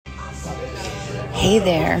Hey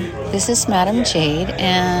there, this is Madam Jade,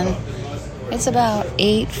 and it's about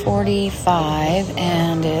 8:45,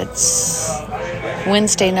 and it's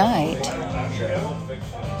Wednesday night,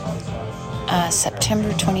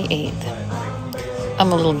 September 28th.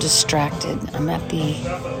 I'm a little distracted. I'm at the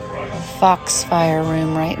Foxfire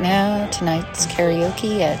Room right now. Tonight's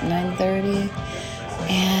karaoke at 9:30,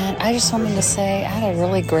 and I just wanted to say I had a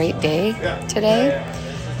really great day today.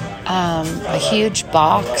 A huge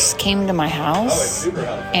box came to my house,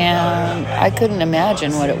 and I couldn't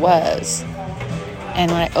imagine what it was.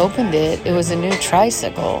 And when I opened it, it was a new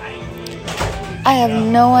tricycle. I have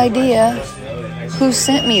no idea who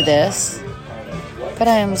sent me this, but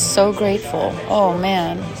I am so grateful. Oh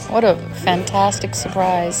man, what a fantastic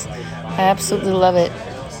surprise. I absolutely love it.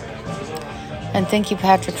 And thank you,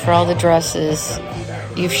 Patrick, for all the dresses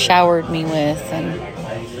you've showered me with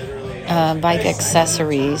and bike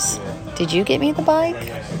accessories. Did you get me the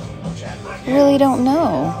bike? Really don't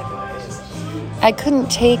know. I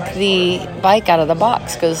couldn't take the bike out of the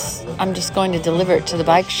box because I'm just going to deliver it to the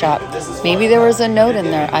bike shop. Maybe there was a note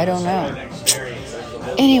in there. I don't know.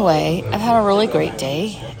 Anyway, I've had a really great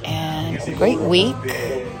day and a great week.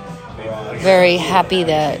 Very happy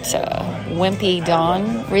that Wimpy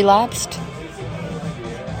Don relapsed.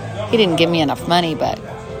 He didn't give me enough money, but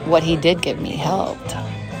what he did give me helped.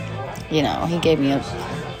 You know, he gave me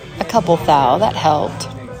a couple thou. That helped.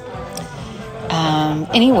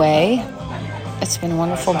 Anyway, it's been a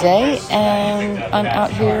wonderful day, and I'm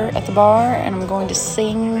out here at the bar, and I'm going to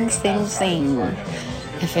sing.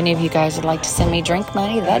 If any of you guys would like to send me drink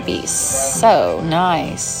money, that'd be so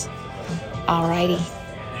nice. Alrighty.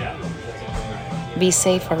 Be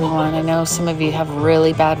safe, everyone. I know some of you have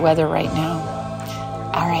really bad weather right now.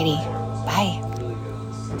 Alrighty. Bye.